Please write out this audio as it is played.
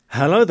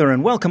Hello there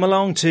and welcome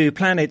along to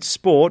Planet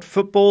Sport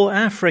Football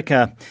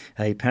Africa,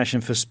 a passion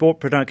for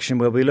sport production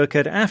where we look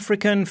at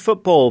African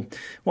football,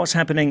 what's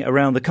happening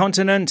around the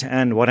continent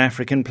and what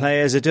African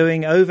players are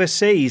doing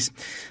overseas.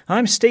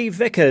 I'm Steve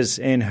Vickers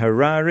in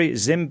Harare,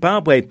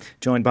 Zimbabwe,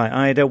 joined by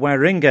Ida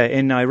Waringa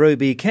in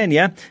Nairobi,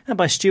 Kenya, and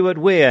by Stuart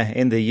Weir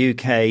in the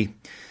UK.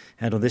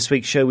 And on this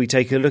week's show, we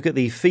take a look at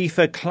the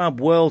FIFA Club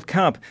World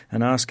Cup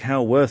and ask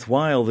how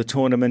worthwhile the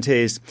tournament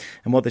is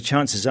and what the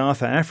chances are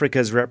for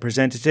Africa's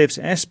representatives,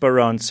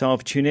 Espérance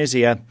of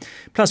Tunisia.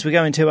 Plus, we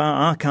go into our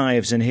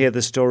archives and hear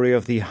the story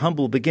of the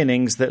humble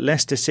beginnings that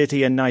Leicester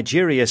City and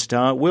Nigeria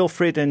star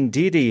Wilfred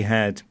Ndidi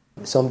had.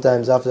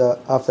 Sometimes after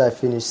I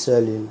finish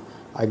selling,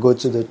 I go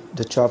to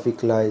the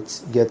traffic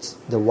lights, get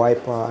the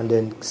wiper, and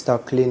then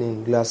start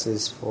cleaning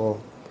glasses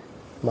for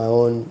my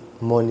own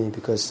money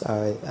because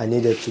I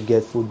needed to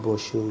get football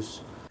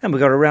shoes. And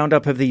we've got a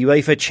roundup of the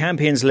Uefa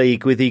Champions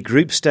League with the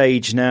group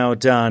stage now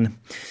done.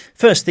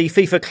 First, the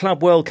FIFA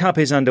Club World Cup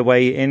is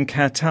underway in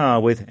Qatar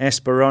with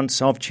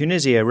Espérance of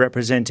Tunisia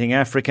representing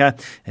Africa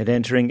and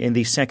entering in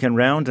the second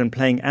round and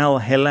playing Al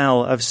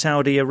Hilal of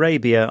Saudi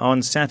Arabia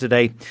on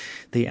Saturday.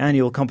 The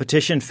annual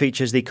competition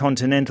features the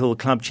continental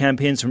club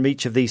champions from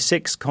each of the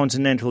 6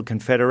 continental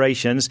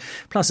confederations,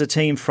 plus a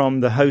team from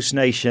the host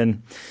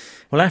nation.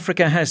 Well,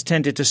 Africa has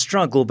tended to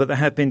struggle, but there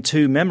have been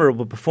 2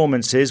 memorable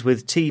performances,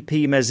 with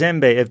TP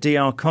Mazembe of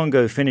DR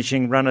Congo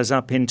finishing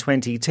runners-up in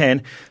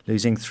 2010,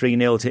 losing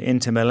 3-0 to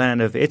Inter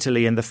Milan of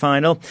Italy in the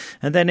final.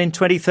 And then in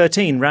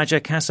 2013, Raja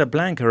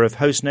Casablanca of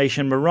host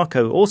nation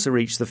Morocco also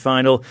reached the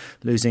final,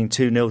 losing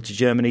 2-0 to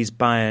Germany's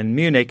Bayern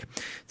Munich.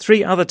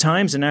 3 other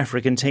times an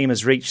African team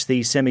has reached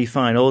the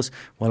semi-finals,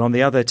 while on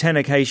the other 10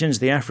 occasions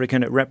the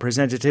African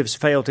representatives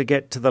failed to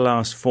get to the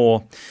last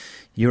 4.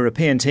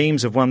 European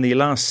teams have won the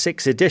last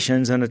 6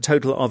 editions and a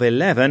total of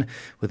 11,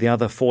 with the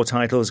other 4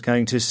 titles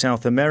going to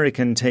South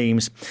American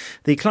teams.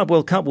 The Club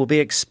World Cup will be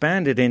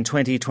expanded in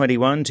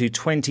 2021 to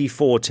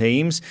 24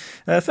 teams.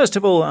 First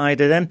of all,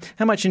 Ida, then,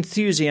 how much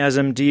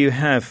enthusiasm do you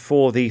have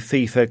for the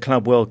FIFA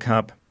Club World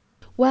Cup?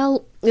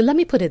 Well, let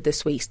me put it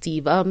this way,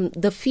 Steve.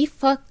 The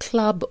FIFA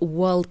Club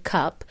World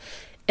Cup,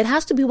 it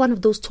has to be one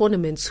of those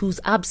tournaments whose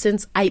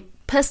absence I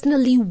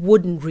personally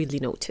wouldn't really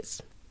notice.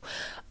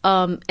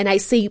 And I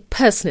say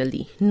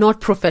personally,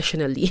 not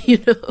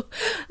professionally,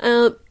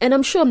 and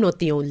I'm sure I'm not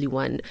the only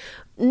one.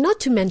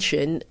 Not to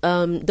mention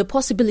the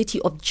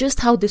possibility of just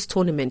how this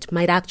tournament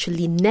might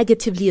actually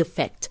negatively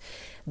affect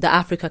the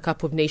Africa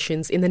Cup of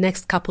Nations in the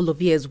next couple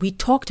of years. We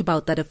talked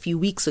about that a few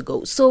weeks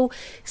ago. So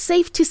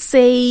safe to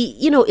say,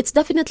 it's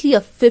definitely a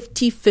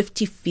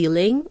 50-50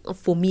 feeling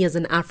for me as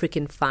an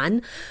African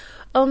fan.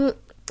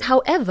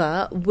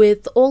 However,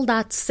 with all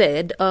that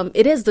said,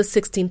 it is the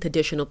 16th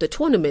edition of the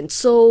tournament,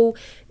 so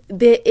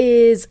there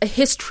is a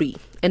history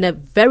and a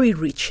very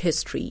rich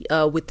history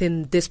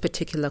within this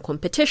particular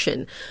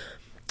competition.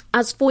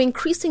 As for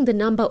increasing the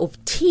number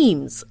of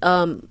teams,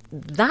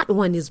 that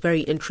one is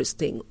very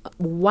interesting.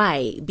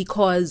 Why?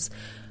 Because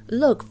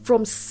look,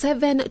 from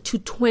 7 to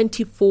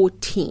 24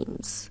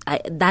 teams,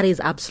 that is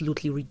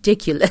absolutely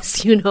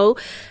ridiculous,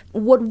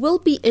 What will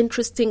be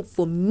interesting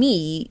for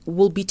me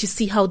will be to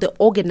see how the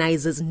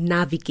organizers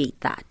navigate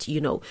that,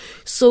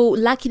 So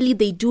luckily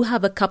they do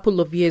have a couple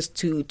of years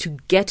to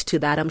get to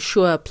that. I'm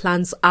sure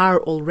plans are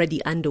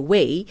already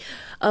underway,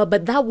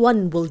 but that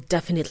one will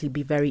definitely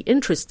be very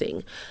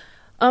interesting.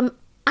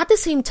 At the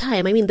same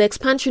time, the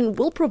expansion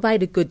will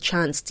provide a good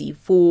chance, Steve,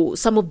 for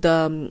some of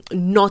the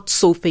not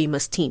so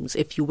famous teams,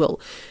 if you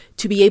will,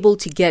 to be able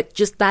to get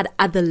just that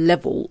other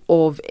level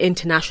of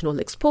international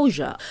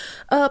exposure.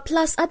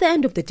 Plus, at the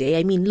end of the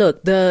day,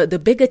 look,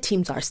 the bigger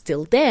teams are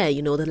still there,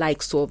 the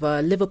likes of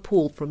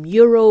Liverpool from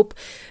Europe,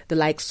 the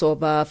likes of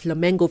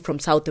Flamengo from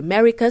South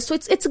America. So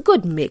it's a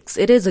good mix.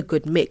 It is a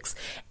good mix.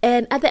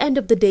 And at the end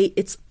of the day,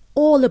 it's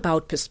all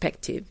about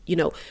perspective.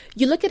 You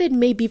look at it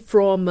maybe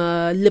from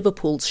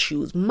Liverpool's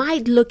shoes,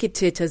 might look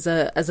at it as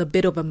a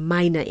bit of a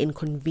minor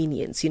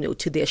inconvenience,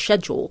 to their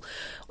schedule.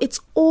 It's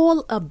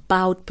all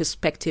about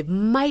perspective.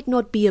 Might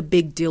not be a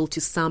big deal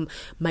to some,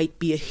 might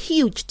be a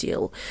huge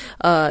deal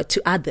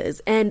to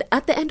others. And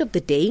at the end of the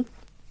day,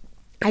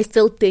 I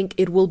still think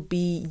it will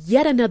be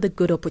yet another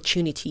good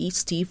opportunity,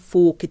 Steve,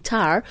 for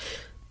Qatar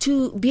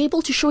to be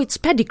able to show its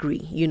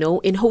pedigree,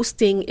 in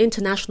hosting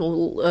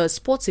international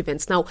sports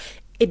events. Now,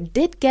 it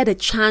did get a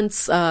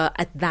chance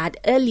at that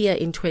earlier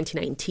in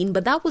 2019,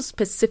 but that was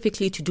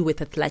specifically to do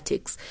with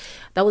athletics.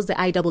 That was the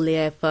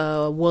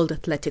IAAF World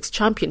Athletics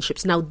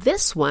Championships. Now,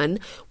 this one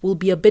will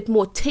be a bit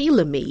more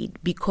tailor-made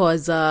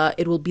because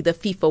it will be the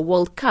FIFA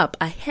World Cup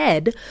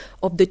ahead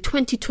of the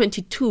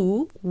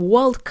 2022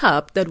 World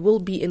Cup that will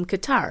be in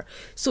Qatar.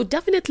 So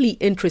definitely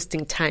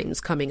interesting times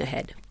coming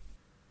ahead.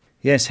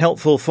 Yes,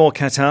 helpful for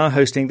Qatar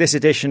hosting this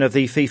edition of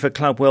the FIFA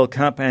Club World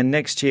Cup and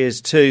next year's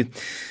too.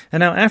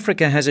 And now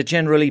Africa has a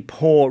generally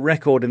poor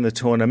record in the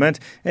tournament.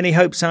 Any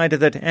hopes either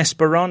that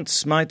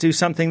Esperance might do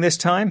something this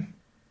time?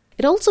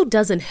 It also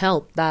doesn't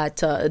help that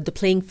the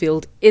playing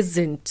field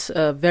isn't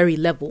very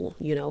level,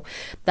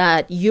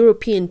 that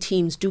European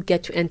teams do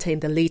get to enter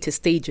in the later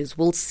stages.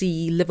 We'll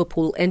see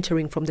Liverpool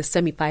entering from the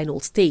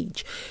semi-final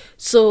stage.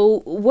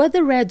 So were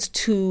the Reds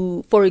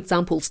to, for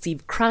example,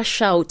 Steve,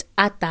 crash out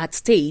at that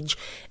stage,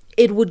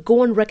 it would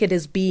go on record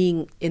as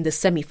being in the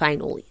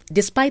semi-final,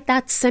 despite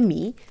that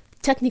semi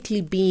technically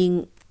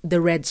being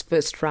the Reds'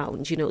 first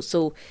round,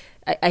 so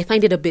I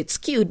find it a bit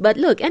skewed. But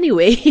look,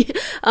 anyway,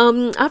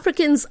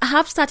 Africans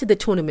have started the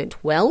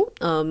tournament well,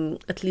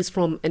 at least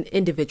from an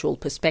individual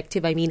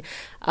perspective. I mean,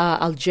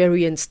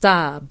 Algerian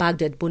star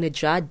Baghdad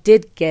Bounedjah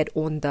did get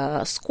on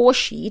the score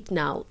sheet.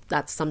 Now,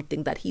 that's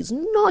something that he's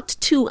not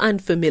too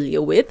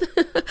unfamiliar with.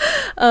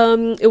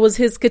 It was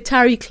his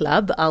Qatari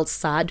club, Al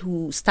Sadd,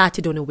 who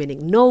started on a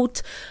winning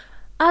note.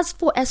 As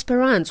for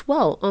Espérance,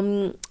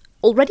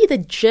 already the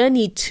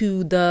journey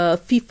to the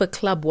FIFA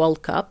Club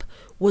World Cup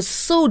was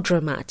so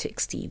dramatic,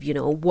 Steve,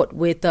 what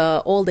with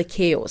all the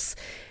chaos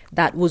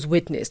that was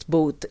witnessed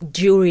both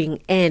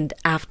during and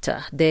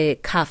after the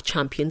CAF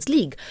Champions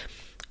League.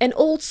 And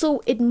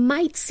also, it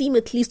might seem,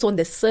 at least on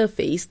the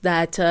surface,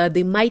 that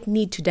they might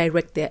need to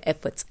direct their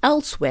efforts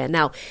elsewhere.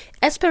 Now,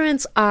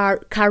 Esperance are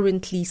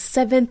currently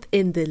 7th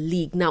in the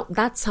league. Now,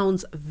 that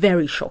sounds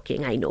very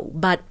shocking, I know,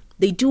 but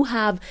they do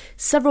have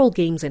several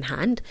games in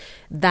hand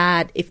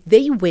that, if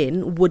they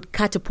win, would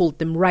catapult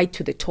them right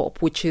to the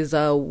top, which is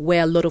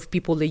where a lot of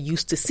people are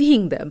used to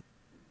seeing them.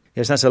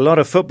 Yes, that's a lot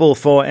of football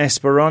for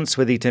Espérance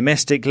with the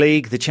Domestic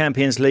League, the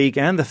Champions League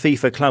and the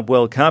FIFA Club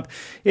World Cup.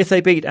 If they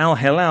beat Al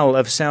Hilal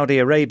of Saudi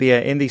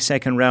Arabia in the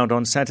second round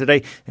on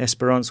Saturday,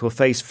 Espérance will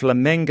face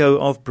Flamengo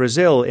of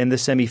Brazil in the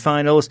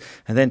semi-finals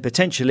and then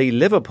potentially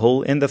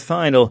Liverpool in the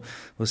final.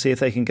 We'll see if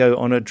they can go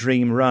on a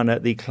dream run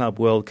at the Club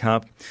World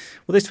Cup.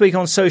 Well, this week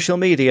on social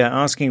media,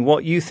 asking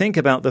what you think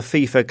about the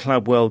FIFA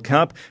Club World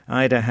Cup.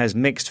 Ida has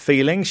mixed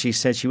feelings. She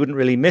said she wouldn't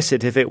really miss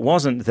it if it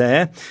wasn't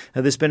there.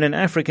 There's been an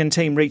African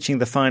team reaching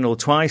the final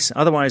twice.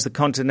 Otherwise, the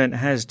continent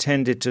has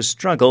tended to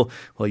struggle,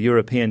 while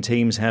European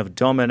teams have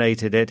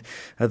dominated it.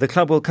 The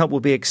Club World Cup will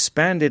be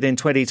expanded in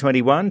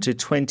 2021 to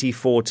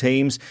 24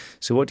 teams.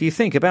 So what do you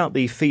think about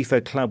the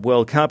FIFA Club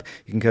World Cup?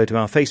 You can go to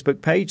our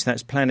Facebook page,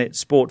 that's Planet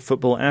Sport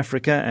Football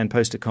Africa, and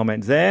post a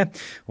comment there.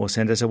 Or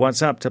send us a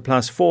WhatsApp to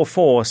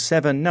 +44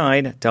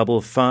 79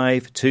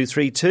 55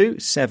 232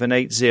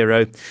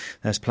 780.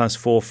 That's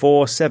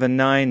 +44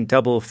 79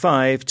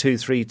 55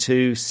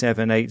 232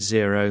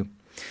 780.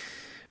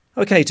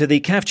 OK, to the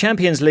CAF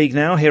Champions League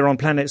now, here on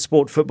Planet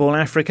Sport Football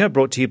Africa,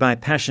 brought to you by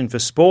Passion for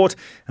Sport.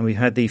 And we've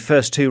had the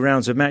first two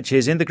rounds of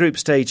matches in the group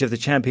stage of the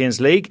Champions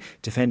League.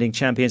 Defending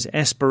champions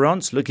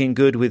Espérance looking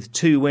good with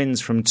 2 wins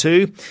from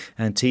 2.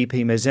 And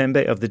TP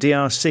Mazembe of the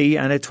DRC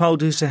and Étoile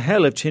du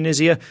Sahel of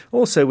Tunisia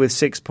also with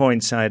 6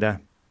 points, Ida.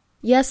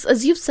 Yes,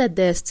 as you've said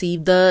there,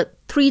 Steve, the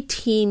 3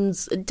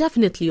 teams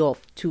definitely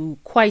off to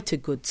quite a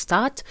good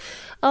start.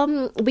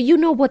 But you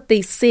know what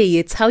they say,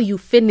 it's how you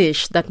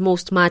finish that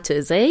most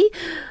matters, eh?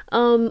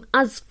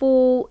 As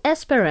for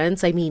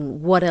Esperance, I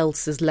mean, what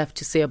else is left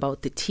to say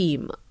about the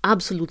team?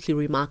 Absolutely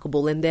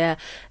remarkable. And their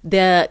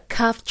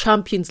CAF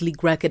Champions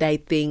League record, I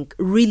think,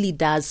 really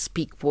does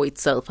speak for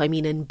itself. I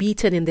mean,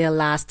 unbeaten in their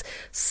last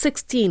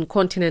 16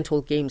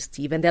 continental games,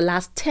 Steve, and their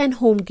last 10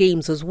 home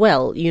games as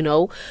well,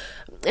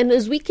 And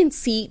as we can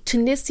see,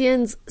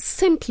 Tunisians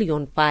simply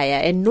on fire,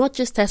 and not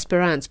just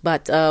Esperance,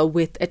 but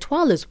with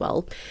Étoile as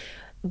well.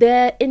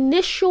 Their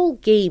initial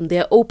game,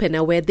 their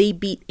opener, where they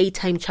beat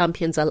 8-time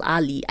champions Al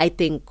Ahly, I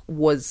think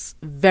was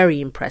very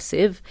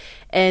impressive.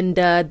 And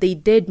they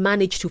did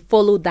manage to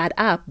follow that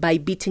up by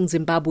beating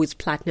Zimbabwe's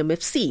Platinum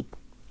FC.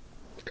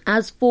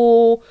 As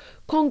for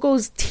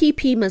Congo's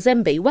TP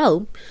Mazembe,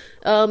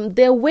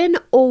 their win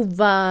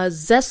over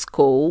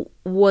Zesco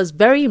was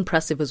very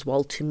impressive as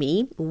well to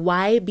me.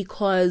 Why?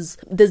 Because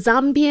the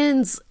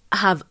Zambians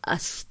have a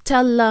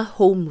stellar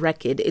home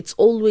record. It's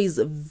always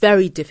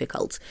very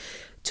difficult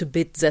to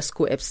beat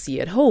Zesco FC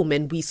at home,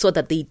 and we saw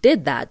that they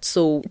did that.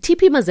 So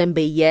TP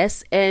Mazembe,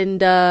 yes,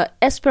 and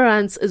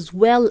Esperance as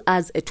well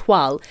as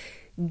Étoile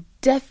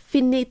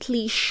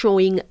definitely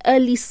showing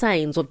early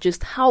signs of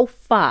just how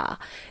far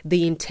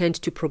they intend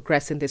to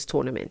progress in this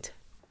tournament.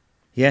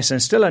 Yes,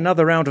 and still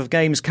another round of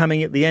games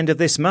coming at the end of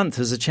this month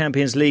as the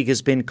Champions League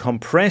has been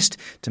compressed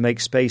to make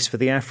space for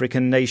the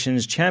African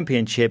Nations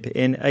Championship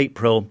in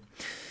April.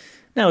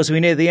 Now, as we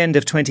near the end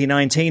of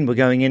 2019, we're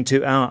going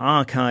into our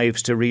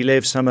archives to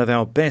relive some of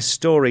our best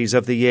stories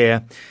of the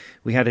year.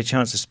 We had a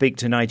chance to speak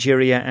to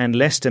Nigeria and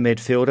Leicester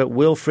midfielder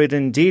Wilfred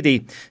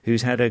Ndidi,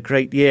 who's had a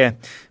great year.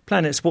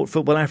 Planet Sport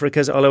Football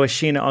Africa's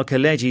Oluwashina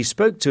Okeleji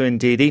spoke to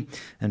Ndidi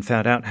and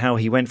found out how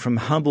he went from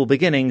humble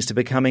beginnings to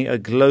becoming a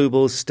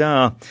global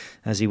star,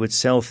 as he would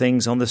sell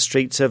things on the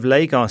streets of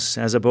Lagos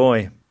as a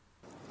boy.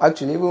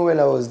 Actually, even when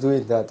I was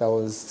doing that, I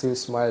was still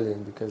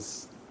smiling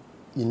because,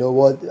 you know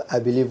what, I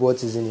believe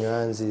what is in your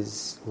hands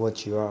is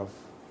what you have.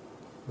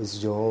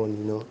 It's your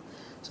own,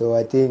 So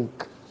I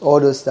think all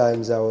those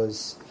times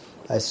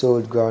I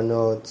sold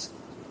groundnuts,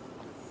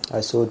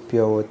 I sold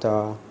pure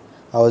water.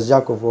 I was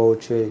jack of all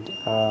trade.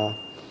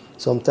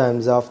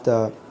 Sometimes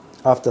after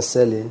after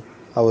selling,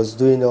 I was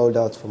doing all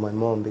that for my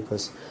mom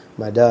because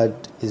my dad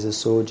is a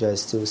soldier,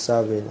 is still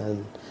serving,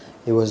 and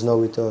he was not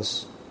with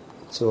us.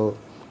 So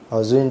I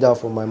was doing that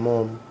for my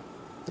mom.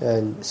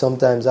 And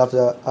sometimes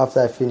after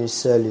I finish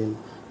selling,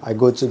 I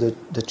go to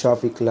the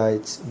traffic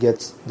lights,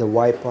 get the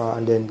wiper,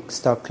 and then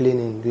start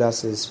cleaning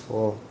glasses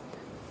for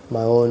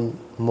my own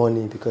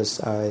money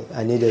because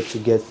I needed to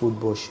get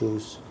football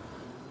shoes.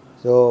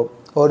 So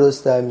all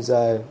those times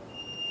I've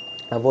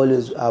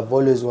always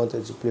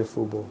wanted to play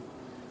football.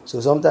 So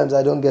sometimes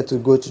I don't get to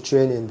go to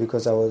training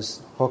because I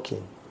was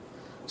hawking.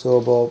 So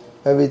but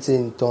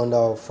everything turned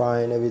out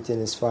fine, everything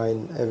is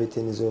fine,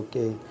 everything is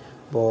okay.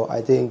 But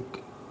I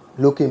think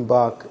looking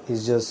back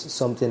is just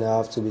something I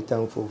have to be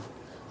thankful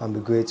and be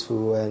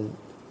grateful, and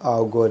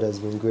how God has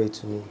been great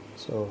to me.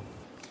 So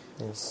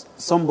yes.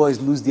 Some boys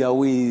lose their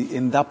way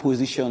in that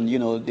position. You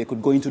know, they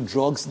could go into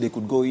drugs, they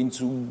could go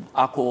into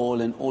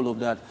alcohol and all of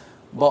that.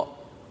 But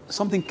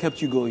something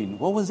kept you going.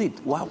 What was it?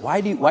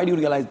 Why do you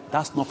realize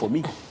that's not for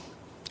me?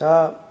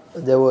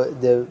 There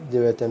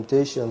were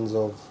temptations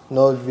of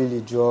not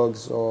really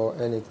drugs or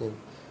anything,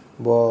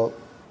 but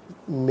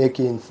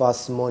making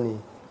fast money.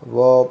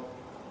 Well,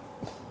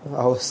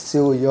 I was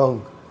still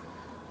young.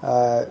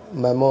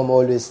 My mom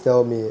always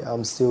tell me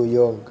I'm still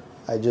young.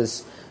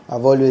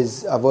 I've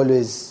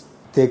always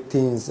take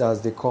things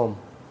as they come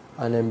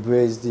and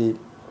embrace the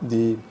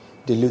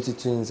little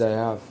things I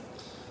have.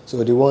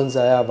 So the ones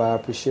I have, I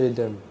appreciate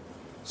them.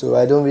 So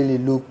I don't really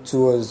look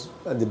towards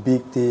the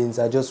big things.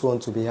 I just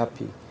want to be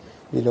happy,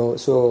 you know.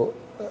 So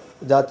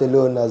that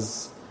alone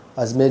has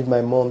made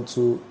my mom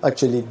to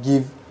actually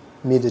give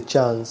me the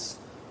chance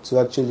to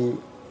actually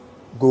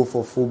go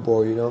for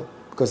football, you know,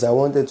 because I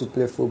wanted to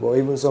play football.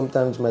 Even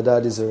sometimes my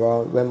dad is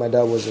around. When my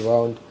dad was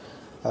around,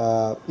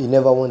 he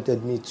never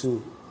wanted me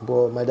to.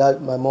 But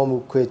my mom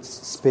would create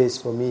space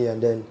for me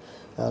and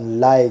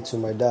lie to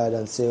my dad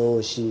and say,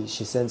 oh, she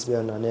sent me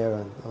on an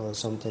errand or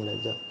something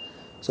like that.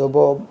 So,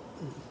 but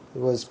it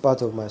was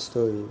part of my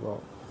story. But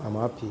I'm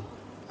happy.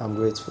 I'm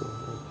grateful.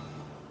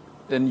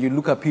 Then you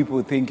look at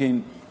people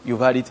thinking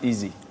you've had it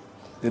easy.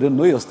 They don't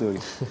know your story.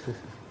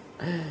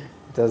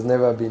 It has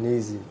never been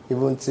easy.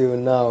 Even till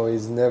now,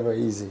 it's never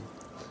easy.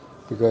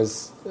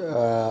 Because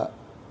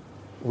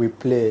we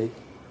play.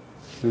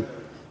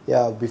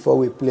 Before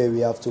we play, we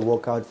have to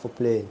work hard for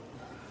playing.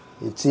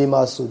 The team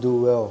has to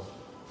do well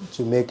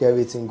to make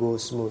everything go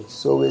smooth.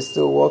 So we're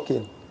still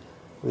working.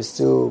 We're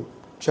still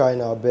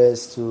trying our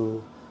best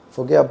to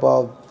forget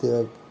about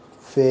the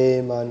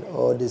fame and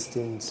all these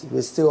things.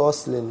 We're still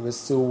hustling. We're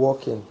still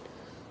working.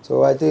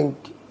 So I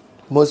think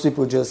most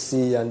people just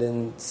see and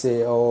then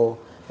say, oh,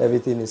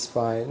 everything is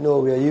fine. No,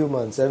 we are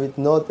humans.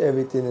 Not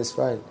everything is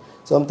fine.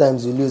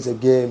 Sometimes you lose a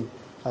game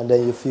and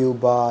then you feel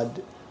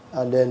bad.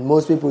 And then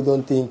most people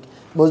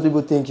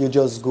think you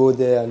just go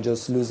there and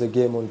just lose a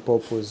game on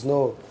purpose.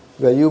 No,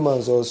 we are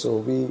humans also.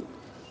 We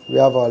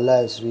have our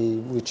lives.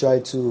 We try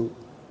to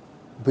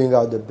bring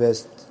out the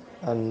best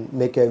and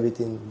make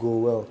everything go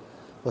well.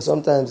 But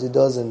sometimes it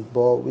doesn't,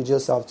 but we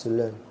just have to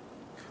learn.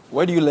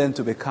 Where do you learn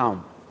to be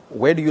calm?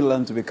 Where do you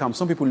learn to be calm?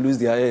 Some people lose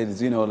their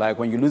heads, you know, like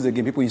when you lose a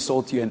game, people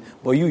insult you,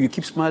 but you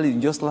keep smiling,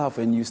 you just laugh,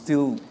 and you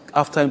still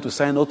have time to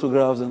sign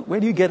autographs. And where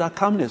do you get that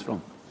calmness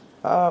from?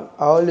 I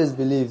always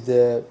believe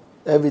that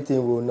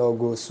everything will not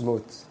go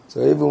smooth.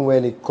 So even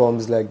when it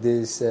comes like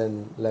this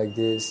and like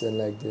this and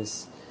like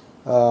this,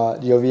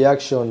 your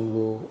reaction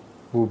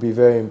will be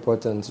very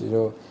important, you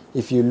know.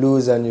 If you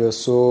lose and you're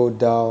so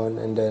down,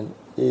 and then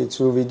it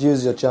will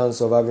reduce your chance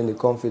of having the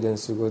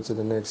confidence to go to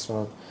the next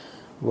round.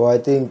 But I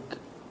think,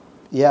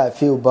 I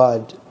feel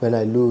bad when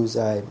I lose.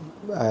 I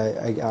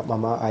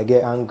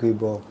get angry,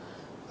 but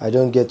I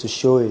don't get to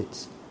show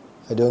it.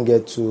 I don't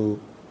get to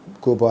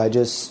go, but I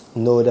just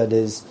know that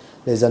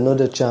there's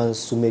another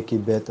chance to make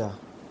it better.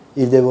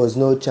 If there was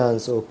no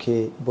chance,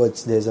 okay, but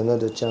there's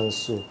another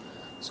chance too.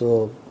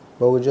 So,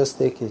 but we'll just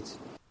take it.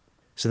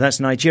 So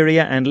that's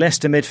Nigeria and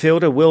Leicester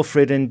midfielder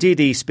Wilfred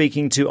Ndidi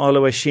speaking to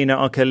Oluwashina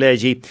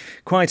Okeleji.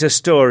 Quite a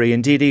story.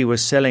 Ndidi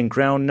was selling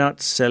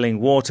groundnuts,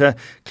 selling water,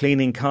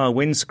 cleaning car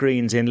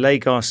windscreens in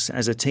Lagos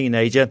as a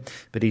teenager.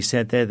 But he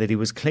said there that he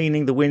was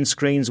cleaning the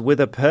windscreens with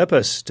a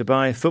purpose, to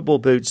buy football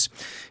boots.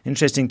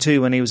 Interesting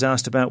too when he was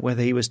asked about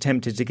whether he was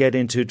tempted to get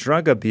into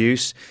drug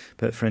abuse.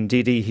 But for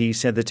Ndidi, he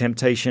said the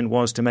temptation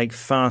was to make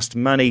fast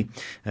money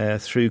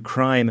through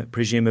crime,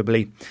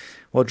 presumably.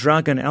 Well,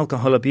 drug and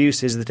alcohol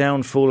abuse is the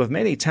downfall of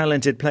many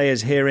talented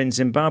players here in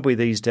Zimbabwe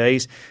these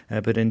days.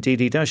 But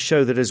Ndidi does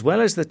show that as well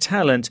as the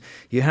talent,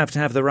 you have to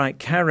have the right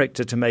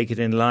character to make it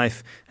in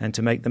life and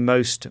to make the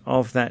most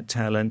of that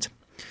talent.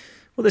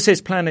 Well, this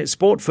is Planet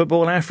Sport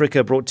Football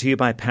Africa, brought to you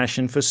by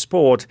Passion for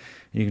Sport.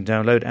 You can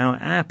download our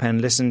app and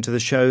listen to the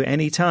show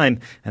anytime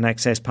and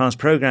access past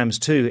programmes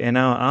too in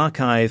our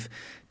archive.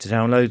 To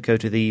download, go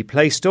to the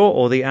Play Store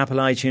or the Apple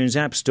iTunes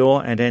App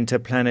Store and enter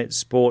Planet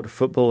Sport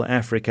Football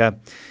Africa.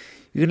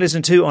 You can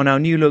listen to on our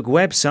New Look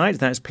website,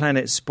 that's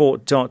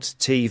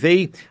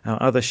planetsport.tv.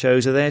 Our other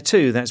shows are there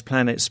too, that's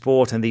Planet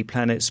Sport and the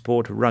Planet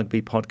Sport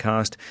Rugby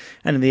podcast.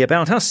 And in the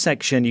About Us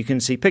section, you can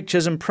see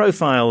pictures and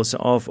profiles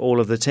of all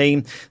of the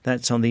team.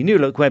 That's on the New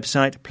Look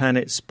website,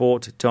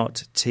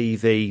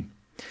 planetsport.tv.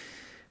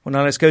 Well,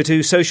 now let's go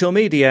to social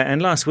media.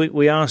 And last week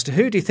we asked,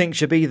 who do you think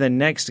should be the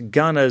next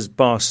Gunners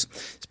boss?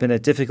 It's been a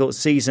difficult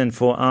season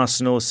for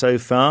Arsenal so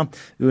far.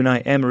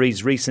 Unai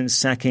Emery's recent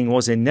sacking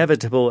was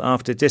inevitable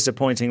after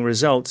disappointing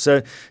results.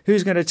 So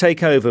who's going to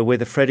take over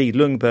with Freddie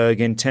Ljungberg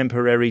in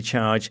temporary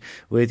charge?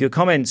 With your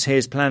comments,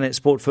 here's Planet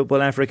Sport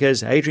Football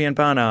Africa's Adrian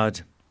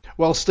Barnard.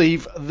 Well,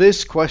 Steve,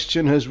 this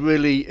question has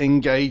really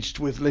engaged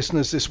with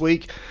listeners this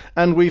week,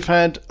 and we've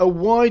had a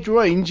wide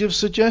range of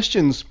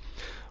suggestions.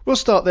 We'll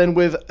start then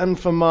with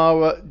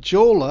Anfamara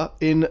Jola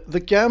in the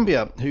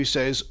Gambia, who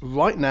says,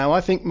 right now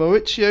I think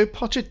Mauricio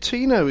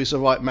Pochettino is the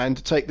right man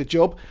to take the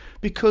job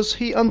because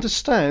he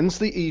understands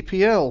the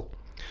EPL.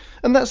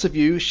 And that's a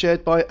view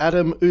shared by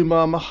Adam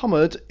Umar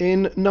Muhammad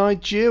in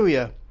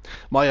Nigeria.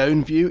 My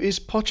own view is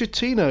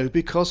Pochettino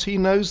because he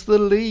knows the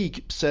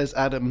league, says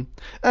Adam.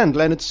 And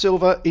Leonard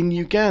Silva in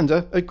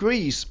Uganda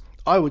agrees.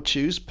 I would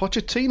choose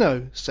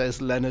Pochettino,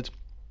 says Leonard.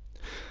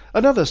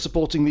 Another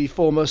supporting the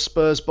former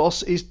Spurs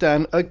boss is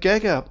Dan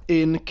Agega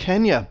in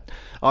Kenya.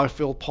 I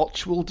feel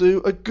Poch will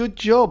do a good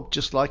job,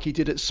 just like he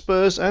did at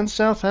Spurs and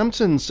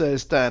Southampton,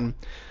 says Dan.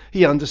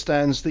 He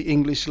understands the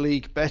English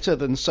league better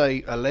than,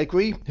 say,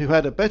 Allegri, who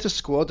had a better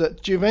squad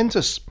at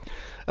Juventus.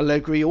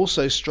 Allegri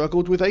also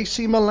struggled with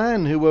AC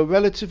Milan, who were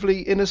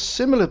relatively in a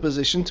similar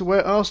position to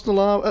where Arsenal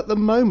are at the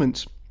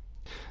moment.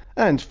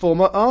 And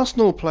former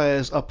Arsenal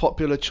players are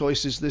popular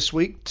choices this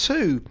week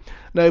too.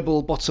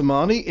 Noble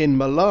Botomani in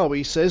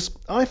Malawi says,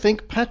 I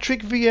think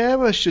Patrick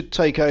Vieira should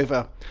take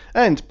over.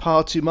 And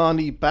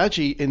Partumani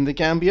Baji in the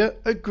Gambia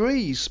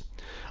agrees.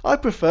 I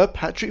prefer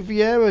Patrick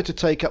Vieira to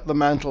take up the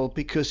mantle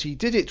because he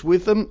did it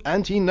with them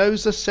and he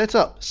knows the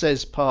setup,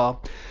 says Par.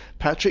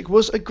 Patrick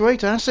was a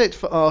great asset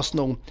for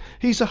Arsenal.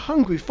 He's a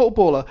hungry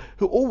footballer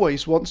who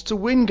always wants to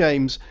win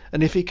games,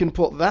 and if he can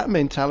put that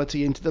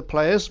mentality into the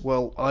players,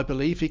 well, I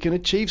believe he can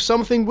achieve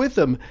something with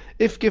them,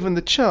 if given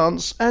the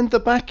chance and the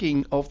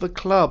backing of the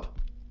club.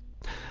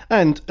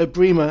 And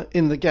Abrima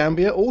in the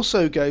Gambia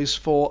also goes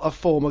for a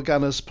former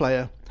Gunners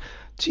player.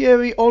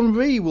 Thierry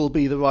Henry will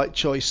be the right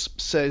choice,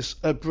 says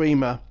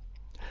Abrima.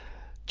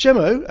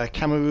 Gemo, a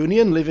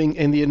Cameroonian living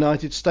in the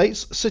United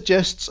States,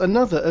 suggests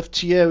another of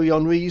Thierry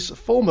Henry's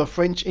former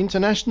French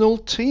international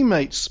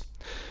teammates.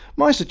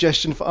 My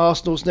suggestion for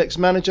Arsenal's next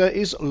manager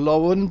is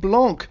Laurent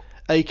Blanc,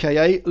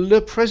 aka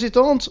Le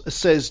Président,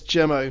 says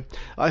Gemo.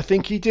 I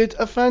think he did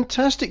a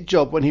fantastic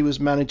job when he was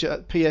manager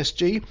at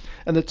PSG,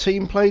 and the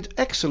team played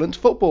excellent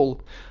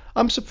football.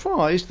 I'm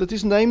surprised that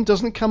his name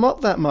doesn't come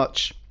up that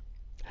much.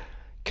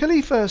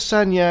 Khalifa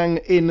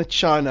Sanyang in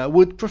China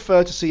would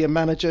prefer to see a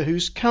manager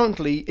who's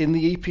currently in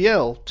the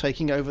EPL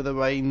taking over the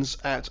reins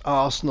at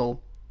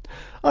Arsenal.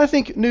 I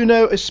think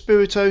Nuno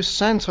Espirito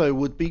Santo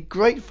would be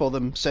great for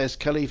them, says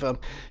Khalifa.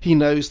 He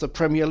knows the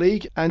Premier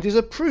League and is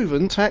a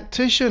proven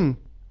tactician.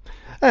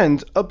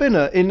 And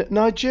Obinna in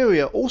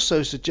Nigeria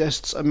also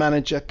suggests a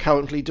manager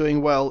currently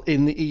doing well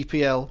in the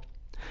EPL.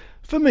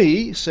 For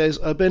me, says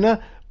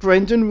Obinna,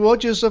 Brendan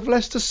Rodgers of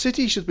Leicester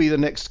City should be the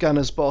next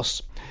Gunners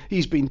boss.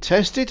 He's been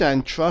tested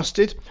and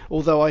trusted,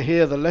 although I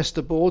hear the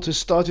Leicester board has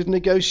started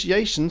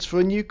negotiations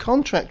for a new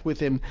contract with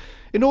him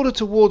in order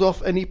to ward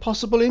off any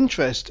possible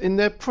interest in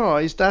their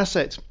prized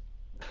asset.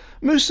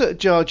 Musa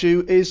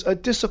Jarju is a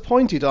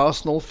disappointed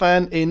Arsenal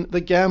fan in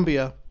the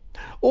Gambia.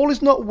 All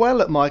is not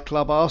well at my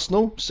club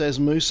Arsenal, says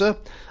Musa.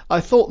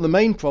 I thought the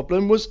main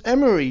problem was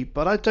Emery,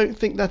 but I don't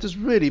think that has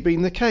really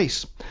been the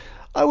case.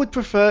 I would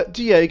prefer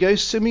Diego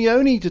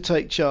Simeone to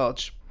take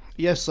charge.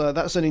 Yes,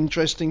 that's an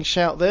interesting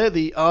shout there.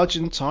 The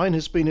Argentine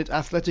has been at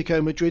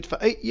Atletico Madrid for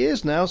 8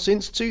 years now,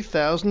 since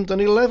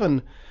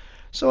 2011.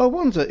 So I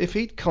wonder if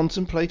he'd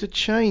contemplate a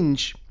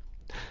change.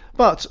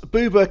 But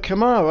Buba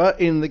Kamara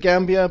in the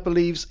Gambia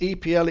believes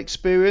EPL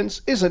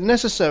experience isn't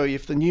necessary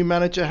if the new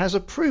manager has a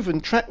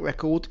proven track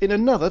record in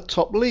another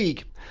top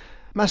league.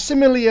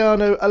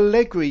 Massimiliano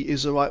Allegri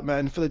is the right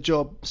man for the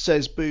job,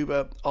 says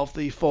Buba of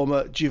the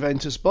former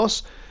Juventus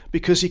boss,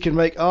 because he can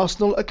make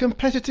Arsenal a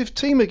competitive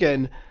team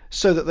again,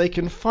 so that they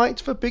can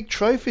fight for big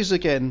trophies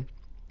again.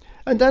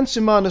 And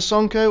Ansumana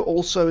Sonko,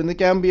 also in the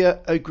Gambia,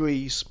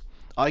 agrees.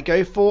 I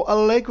go for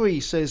Allegri,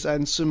 says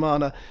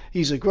Ansumana.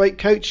 He's a great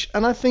coach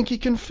and I think he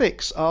can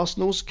fix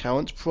Arsenal's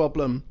current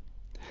problem.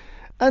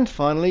 And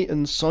finally,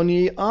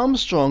 Nsonyi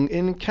Armstrong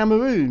in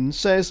Cameroon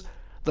says,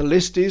 the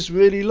list is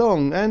really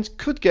long and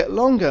could get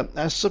longer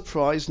as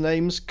surprise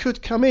names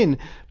could come in.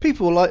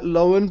 People like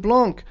Laurent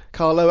Blanc,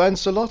 Carlo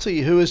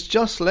Ancelotti, who has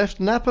just left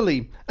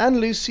Napoli, and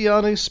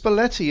Luciano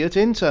Spalletti at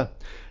Inter.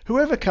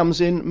 Whoever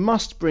comes in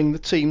must bring the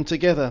team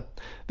together.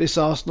 This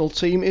Arsenal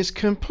team is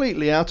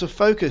completely out of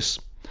focus.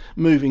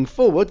 Moving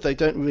forward, they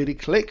don't really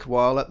click,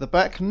 while at the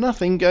back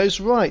nothing goes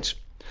right.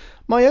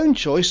 My own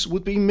choice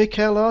would be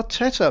Mikel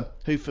Arteta,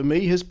 who for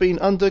me has been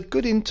under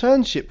good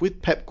internship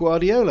with Pep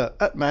Guardiola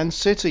at Man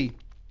City.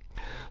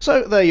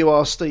 So there you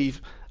are,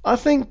 Steve. I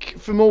think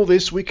from all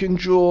this we can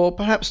draw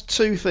perhaps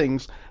two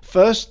things.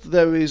 First,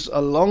 there is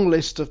a long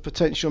list of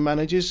potential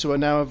managers who are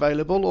now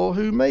available or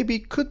who maybe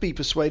could be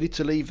persuaded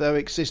to leave their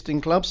existing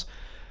clubs.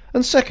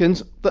 And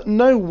second, that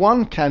no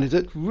one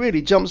candidate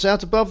really jumps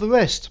out above the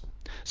rest.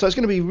 So it's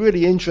going to be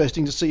really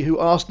interesting to see who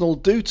Arsenal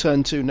do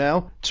turn to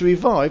now to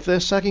revive their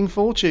sagging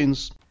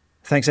fortunes.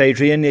 Thanks,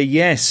 Adrian.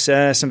 Yes,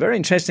 some very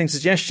interesting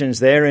suggestions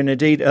there, and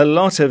indeed a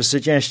lot of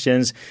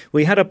suggestions.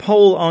 We had a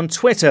poll on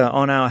Twitter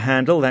on our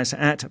handle, that's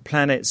at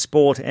Planet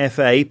Sport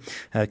FA.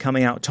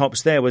 Coming out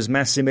tops there was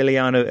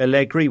Massimiliano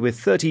Allegri with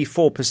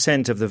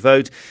 34% of the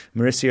vote,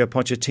 Mauricio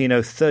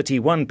Pochettino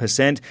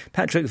 31%,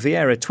 Patrick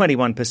Vieira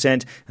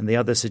 21%, and the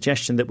other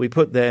suggestion that we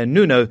put there,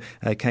 Nuno,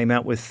 came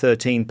out with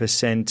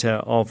 13%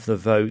 of the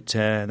vote.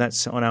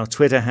 That's on our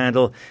Twitter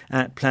handle,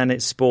 at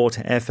Planet Sport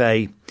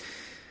FA.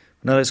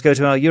 Now let's go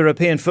to our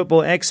European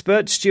football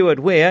expert, Stuart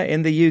Weir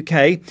in the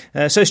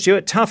UK. So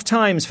Stuart, tough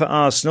times for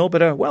Arsenal,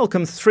 but a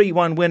welcome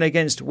 3-1 win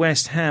against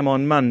West Ham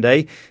on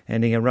Monday,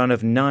 ending a run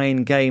of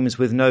 9 games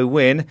with no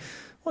win.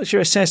 What's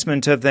your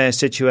assessment of their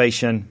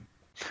situation?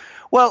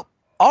 Well,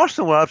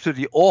 Arsenal were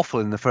absolutely awful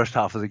in the first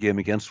half of the game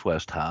against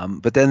West Ham,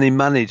 but then they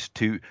managed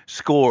to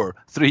score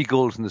 3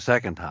 goals in the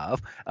second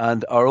half,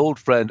 and our old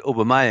friend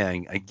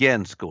Aubameyang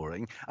again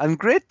scoring. And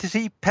great to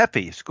see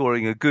Pepe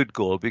scoring a good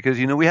goal because,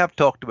 we have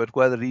talked about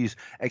whether he's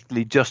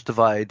actually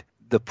justified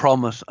the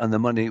promise and the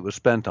money that was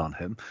spent on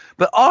him.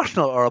 But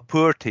Arsenal are a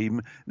poor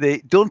team. They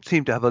don't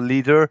seem to have a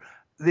leader.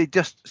 They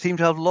just seem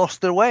to have lost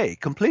their way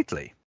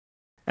completely.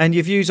 And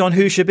your views on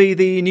who should be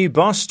the new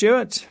boss,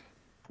 Stuart?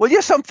 Well,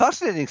 yes, some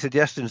fascinating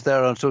suggestions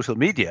there on social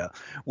media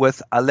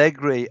with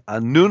Allegri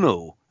and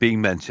Nuno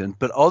being mentioned,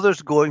 but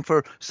others going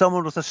for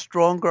someone with a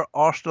stronger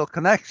Arsenal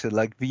connection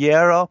like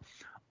Vieira,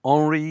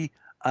 Henry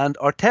and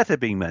Arteta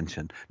being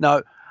mentioned.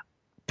 Now,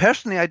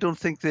 personally, I don't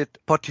think that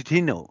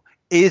Pochettino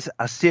is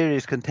a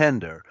serious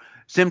contender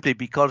simply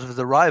because of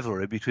the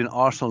rivalry between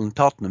Arsenal and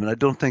Tottenham, and I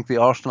don't think the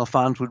Arsenal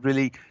fans would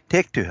really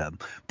take to him.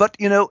 But,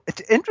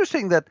 it's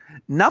interesting that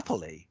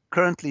Napoli,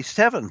 currently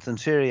 7th in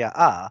Serie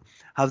A,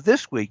 have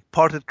this week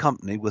parted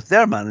company with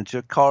their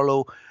manager,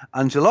 Carlo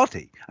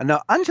Ancelotti. And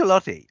now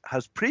Ancelotti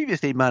has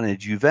previously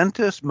managed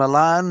Juventus,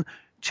 Milan,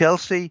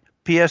 Chelsea,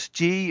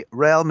 PSG,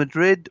 Real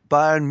Madrid,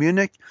 Bayern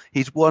Munich.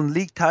 He's won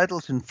league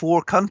titles in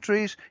 4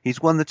 countries.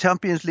 He's won the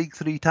Champions League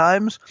 3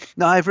 times.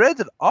 Now, I've read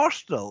that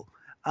Arsenal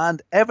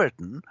and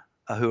Everton,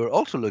 who are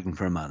also looking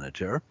for a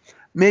manager,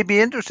 may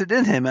be interested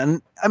in him.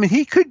 And,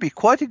 he could be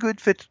quite a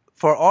good fit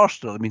for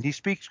Arsenal. He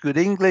speaks good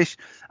English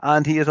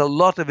and he has a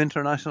lot of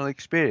international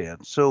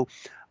experience. So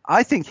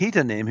I think he's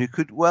a name who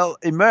could well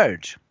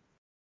emerge.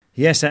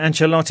 Yes,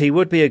 Ancelotti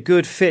would be a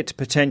good fit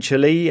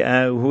potentially.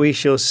 We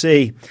shall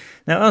see.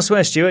 Now,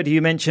 elsewhere, Stuart,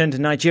 you mentioned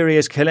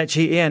Nigeria's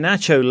Kelechi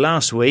Iheanacho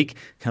last week,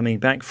 coming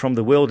back from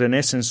the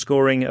wilderness and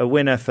scoring a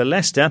winner for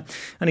Leicester.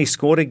 And he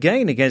scored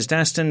again against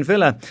Aston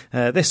Villa.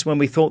 This when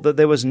we thought that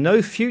there was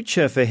no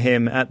future for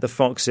him at the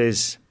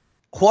Foxes.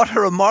 What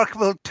a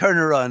remarkable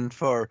turnaround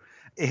for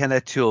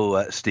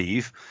Iheanacho,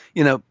 Steve.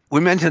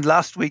 We mentioned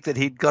last week that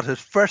he'd got his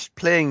first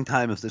playing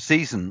time of the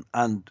season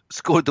and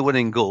scored the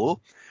winning goal.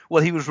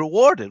 Well, he was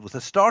rewarded with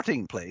a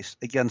starting place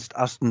against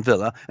Aston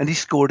Villa and he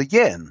scored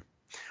again.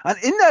 And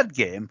in that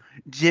game,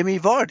 Jamie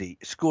Vardy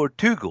scored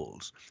 2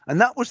 goals.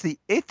 And that was the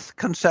 8th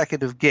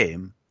consecutive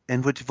game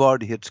in which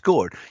Vardy had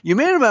scored. You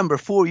may remember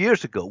 4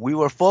 years ago, we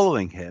were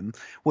following him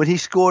when he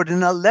scored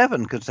in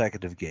 11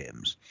 consecutive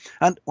games.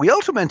 And we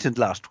also mentioned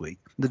last week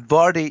that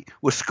Vardy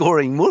was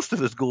scoring most of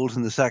his goals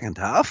in the second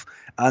half.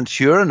 And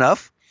sure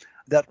enough,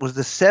 that was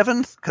the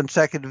 7th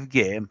consecutive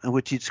game in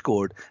which he'd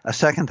scored a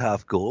second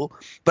half goal.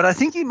 But I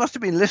think he must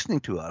have been listening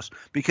to us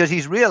because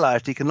he's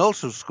realised he can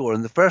also score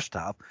in the first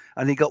half.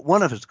 And he got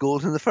one of his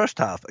goals in the first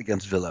half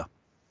against Villa.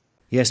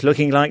 Yes,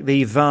 looking like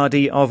the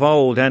Vardy of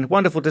old, and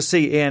wonderful to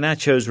see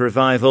Iheanacho's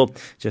revival.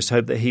 Just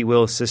hope that he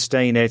will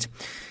sustain it.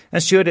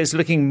 And Stuart, it's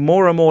looking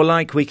more and more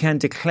like we can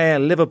declare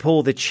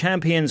Liverpool the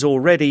champions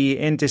already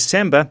in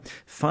December,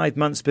 5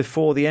 months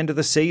before the end of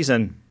the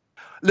season.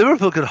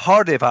 Liverpool could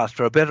hardly have asked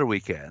for a better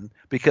weekend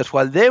because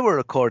while they were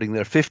recording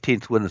their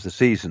 15th win of the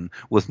season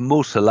with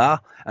Mo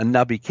Salah and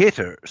Naby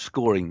Keita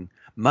scoring,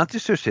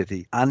 Manchester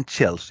City and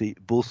Chelsea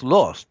both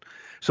lost.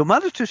 So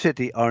Manchester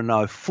City are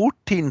now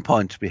 14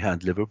 points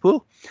behind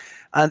Liverpool.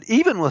 And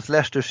even with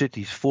Leicester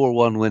City's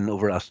 4-1 win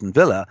over Aston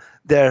Villa,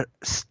 they're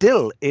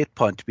still 8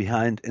 points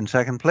behind in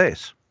second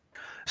place.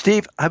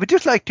 Steve, I would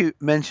just like to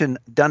mention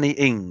Danny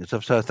Ings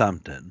of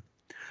Southampton,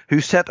 who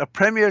set a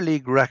Premier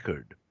League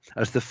record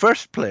as the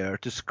first player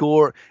to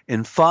score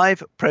in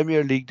 5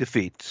 Premier League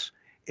defeats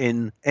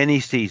in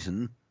any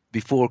season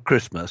before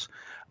Christmas.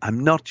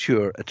 I'm not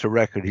sure it's a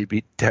record he'd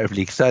be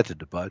terribly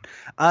excited about.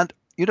 And,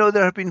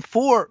 there have been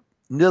 4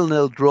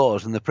 0-0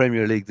 draws in the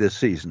Premier League this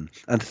season,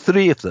 and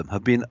 3 of them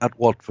have been at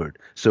Watford.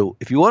 So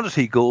if you want to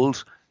see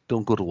goals,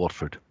 don't go to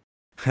Watford.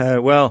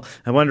 Well,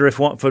 I wonder if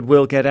Watford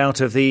will get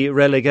out of the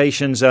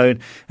relegation zone.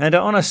 And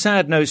on a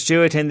sad note,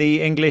 Stuart, in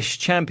the English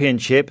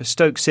Championship,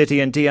 Stoke City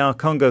and DR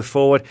Congo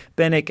forward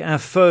Benik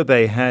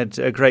Afobe had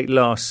a great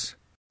loss.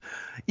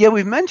 Yeah,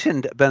 we've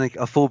mentioned Benik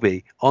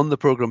Afobe on the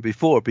programme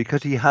before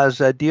because he has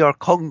DR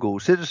Congo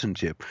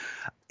citizenship.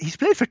 He's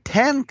played for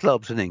 10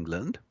 clubs in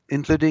England,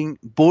 including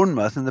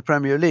Bournemouth in the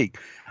Premier League.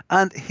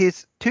 And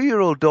his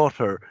 2-year-old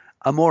daughter,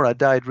 Amora,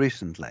 died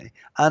recently.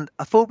 And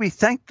Afobe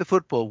thanked the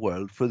football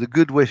world for the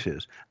good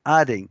wishes,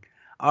 adding,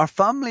 "Our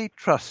family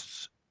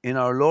trusts in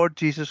our Lord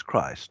Jesus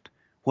Christ.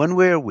 When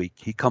we are weak,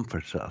 he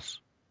comforts us.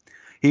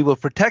 He will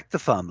protect the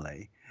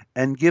family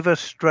and give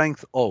us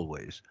strength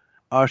always.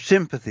 Our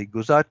sympathy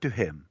goes out to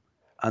him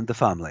and the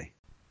family."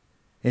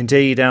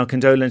 Indeed, our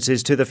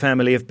condolences to the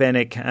family of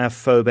Benik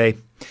Afobe.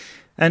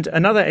 And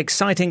another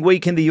exciting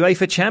week in the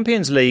UEFA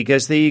Champions League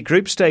as the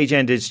group stage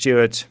ended,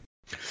 Stuart.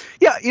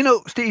 Yeah,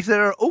 Steve,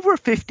 there are over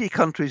 50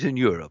 countries in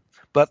Europe,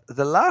 but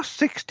the last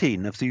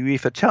 16 of the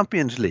UEFA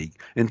Champions League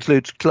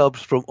includes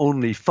clubs from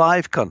only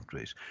 5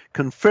 countries,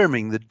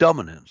 confirming the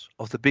dominance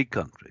of the big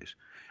countries.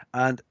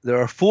 And there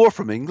are 4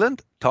 from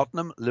England: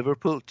 Tottenham,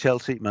 Liverpool,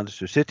 Chelsea,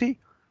 Manchester City;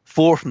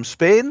 4 from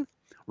Spain: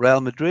 Real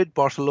Madrid,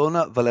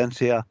 Barcelona,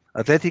 Valencia,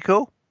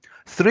 Atletico;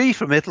 3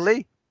 from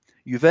Italy: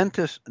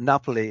 Juventus,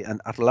 Napoli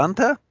and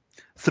Atalanta;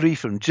 3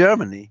 from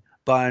Germany: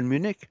 Bayern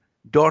Munich,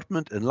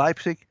 Dortmund and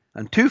Leipzig;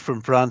 and 2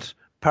 from France: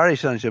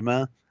 Paris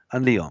Saint-Germain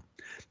and Lyon.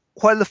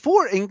 While the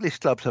 4 English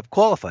clubs have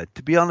qualified,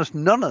 to be honest,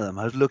 none of them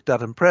has looked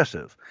that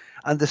impressive.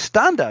 And the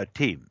standout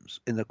teams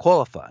in the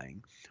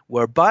qualifying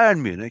were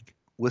Bayern Munich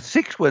with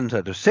 6 wins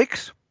out of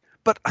 6,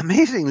 but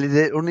amazingly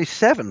they're only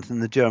 7th in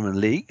the German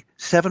league,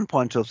 7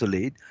 points off the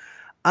lead,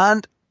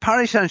 and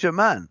Paris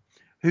Saint-Germain,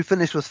 who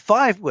finished with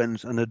 5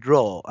 wins and a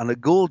draw and a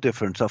goal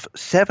difference of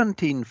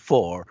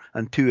 17-4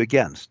 and 2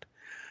 against.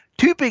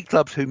 2 big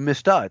clubs who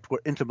missed out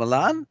were Inter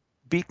Milan,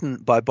 beaten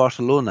by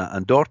Barcelona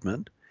and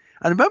Dortmund.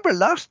 And remember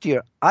last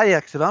year,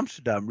 Ajax of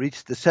Amsterdam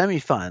reached the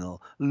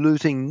semi-final,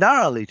 losing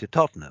narrowly to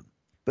Tottenham,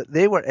 but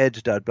they were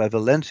edged out by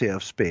Valencia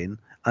of Spain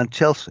and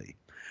Chelsea.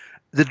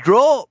 The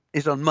draw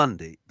is on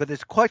Monday, but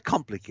it's quite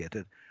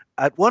complicated.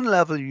 At one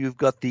level, you've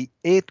got the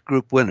 8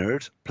 group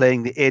winners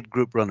playing the 8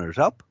 group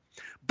runners-up,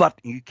 but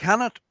you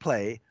cannot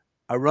play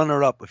a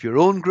runner-up of your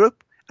own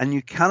group, and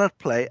you cannot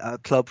play a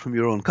club from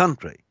your own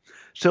country.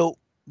 So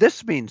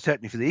this means,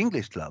 certainly for the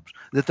English clubs,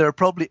 that there are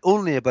probably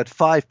only about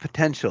 5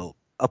 potential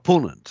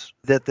opponents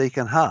that they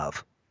can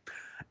have.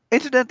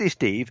 Incidentally,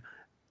 Steve,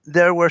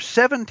 there were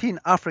 17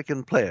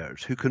 African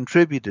players who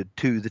contributed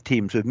to the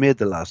teams who've made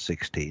the last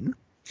 16.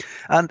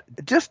 And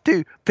just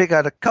to pick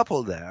out a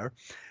couple there,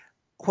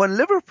 when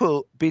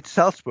Liverpool beat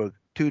Salzburg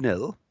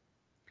 2-0,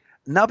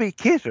 Naby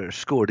Keita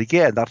scored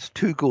again. That's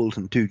 2 goals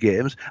in 2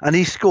 games, and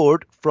he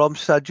scored from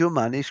Sadio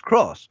Mane's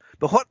cross.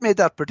 But what made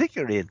that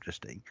particularly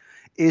interesting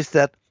is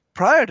that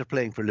prior to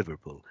playing for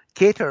Liverpool,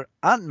 Keita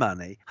and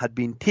Mane had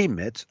been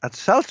teammates at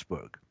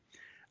Salzburg.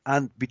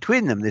 And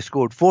between them, they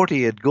scored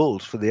 48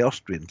 goals for the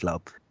Austrian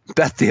club.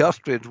 But the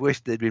Austrians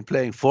wished they'd been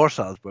playing for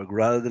Salzburg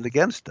rather than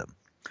against them.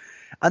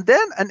 And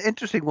then an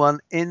interesting one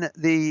in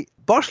the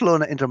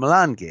Barcelona-Inter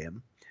Milan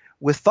game.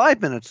 With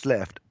 5 minutes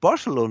left,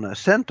 Barcelona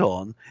sent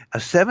on a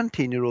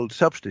 17-year-old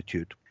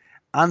substitute,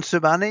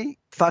 Ansoumana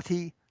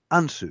Fati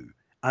Ansu,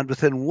 and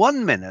within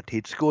 1 minute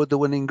he'd scored the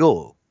winning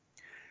goal.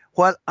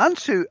 While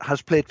Ansu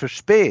has played for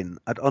Spain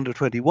at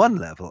under-21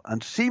 level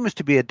and seems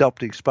to be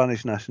adopting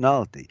Spanish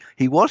nationality,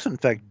 he was in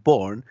fact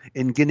born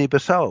in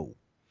Guinea-Bissau.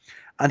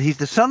 And he's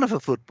the son of a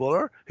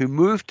footballer who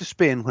moved to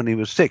Spain when he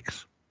was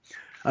 6.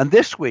 And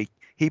this week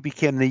he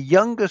became the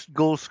youngest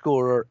goal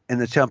scorer in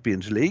the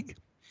Champions League,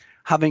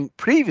 having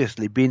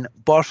previously been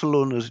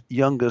Barcelona's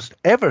youngest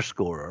ever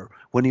scorer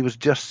when he was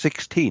just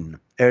 16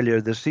 earlier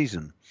this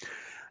season.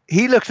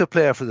 He looks a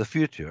player for the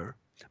future,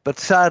 but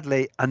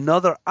sadly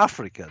another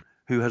African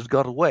who has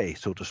got away,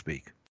 so to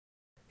speak.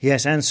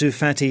 Yes, Ansu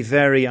Fati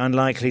very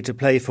unlikely to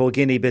play for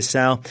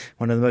Guinea-Bissau,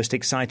 one of the most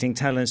exciting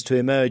talents to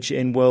emerge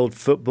in world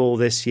football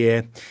this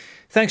year.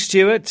 Thanks,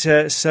 Stuart.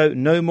 So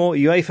no more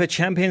UEFA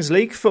Champions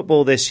League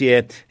football this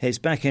year. It's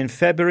back in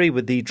February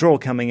with the draw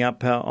coming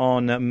up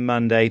on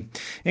Monday.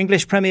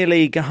 English Premier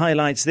League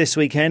highlights this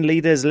weekend.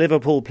 Leaders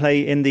Liverpool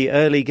play in the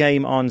early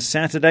game on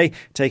Saturday,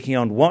 taking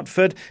on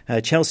Watford.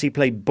 Chelsea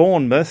play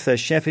Bournemouth.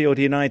 Sheffield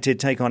United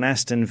take on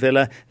Aston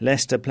Villa.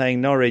 Leicester playing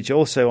Norwich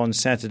also on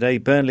Saturday.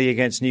 Burnley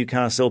against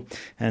Newcastle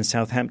and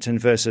Southampton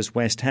versus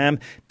West Ham.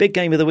 Big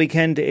game of the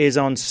weekend is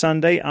on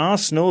Sunday.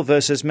 Arsenal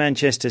versus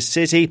Manchester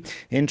City.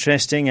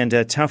 Interesting and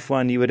a tough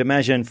one, you would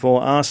imagine,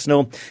 for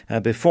Arsenal.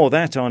 Before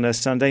that, on a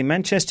Sunday,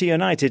 Manchester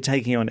United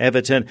taking on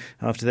Everton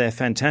after their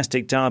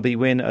fantastic derby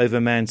win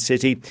over Man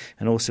City.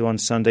 And also on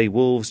Sunday,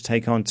 Wolves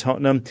take on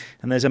Tottenham.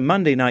 And there's a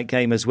Monday night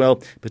game as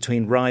well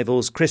between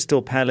rivals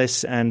Crystal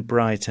Palace and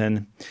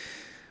Brighton.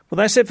 Well,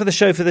 that's it for the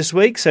show for this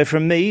week. So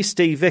from me,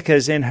 Steve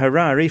Vickers in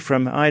Harare,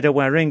 from Ida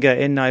Waringa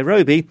in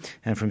Nairobi,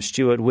 and from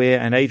Stuart Weir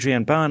and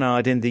Adrian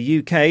Barnard in the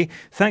UK,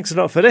 thanks a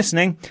lot for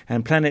listening.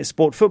 And Planet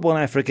Sport Football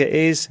Africa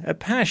is a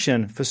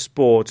passion for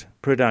sport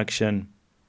production.